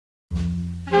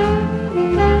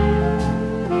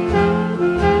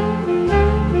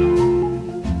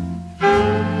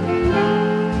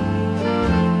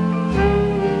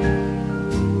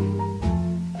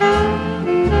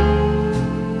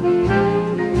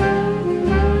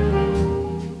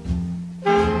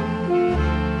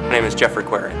is Jeffrey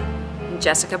Querin.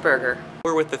 Jessica Berger.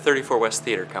 We're with the 34 West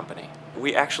Theater Company.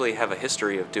 We actually have a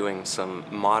history of doing some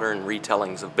modern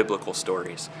retellings of biblical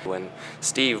stories. When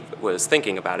Steve was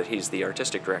thinking about it, he's the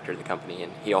artistic director of the company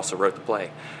and he also wrote the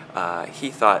play,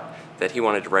 he thought that he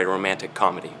wanted to write a romantic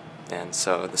comedy. And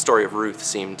so the story of Ruth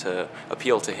seemed to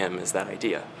appeal to him as that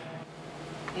idea.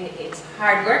 It's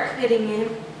hard work fitting in.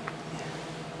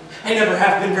 I never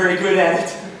have been very good at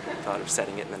it. Thought of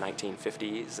setting it in the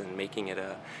 1950s and making it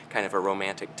a kind of a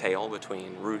romantic tale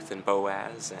between Ruth and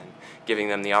Boaz and giving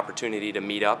them the opportunity to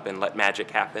meet up and let magic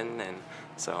happen, and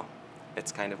so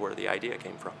it's kind of where the idea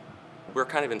came from. We're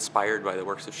kind of inspired by the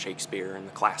works of Shakespeare and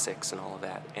the classics and all of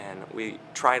that, and we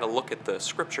try to look at the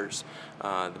scriptures,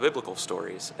 the biblical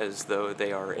stories, as though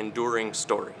they are enduring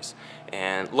stories,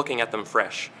 and looking at them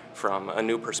fresh from a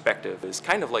new perspective is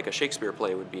kind of like a Shakespeare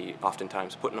play would be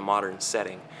oftentimes put in a modern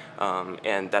setting,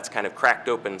 and that's kind of cracked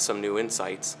open some new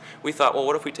insights. We thought, well,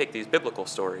 what if we take these biblical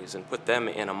stories and put them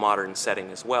in a modern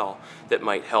setting as well that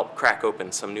might help crack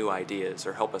open some new ideas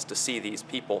or help us to see these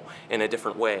people in a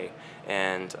different way.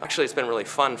 And actually it's been really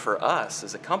fun for us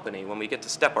as a company when we get to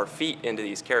step our feet into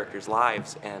these characters'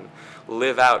 lives and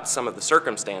live out some of the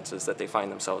circumstances that they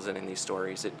find themselves in these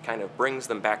stories. It kind of brings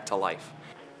them back to life.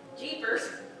 Jeepers,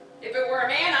 if it were a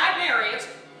man, I'd marry it.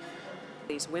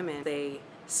 These women, they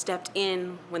stepped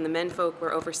in when the menfolk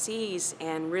were overseas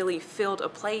and really filled a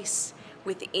place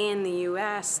within the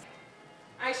U.S.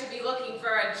 I should be looking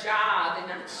for a job and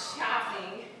not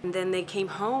shopping. And then they came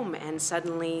home and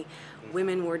suddenly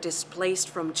women were displaced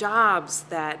from jobs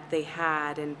that they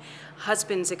had and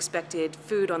husbands expected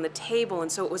food on the table,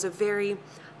 and so it was a very,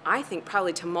 I think,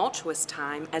 probably tumultuous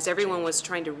time as everyone was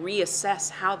trying to reassess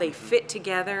how they fit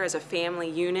together as a family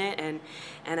unit and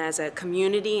as a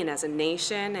community and as a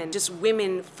nation, and just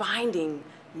women finding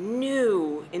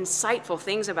new, insightful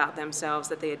things about themselves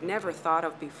that they had never thought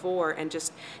of before and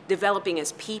just developing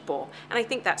as people. And I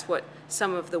think that's what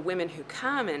some of the women who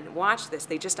come and watch this,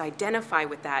 they just identify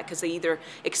with that because they either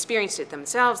experienced it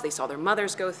themselves, they saw their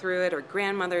mothers go through it, or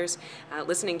grandmothers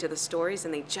listening to the stories,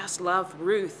 and they just love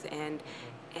Ruth and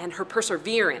her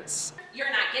perseverance. You're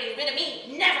not getting rid of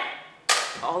me, never!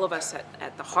 All of us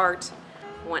at the heart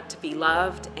want to be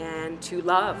loved and to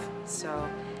love. So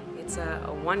it's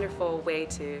a wonderful way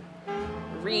to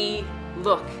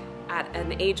re-look at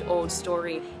an age-old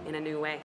story in a new way.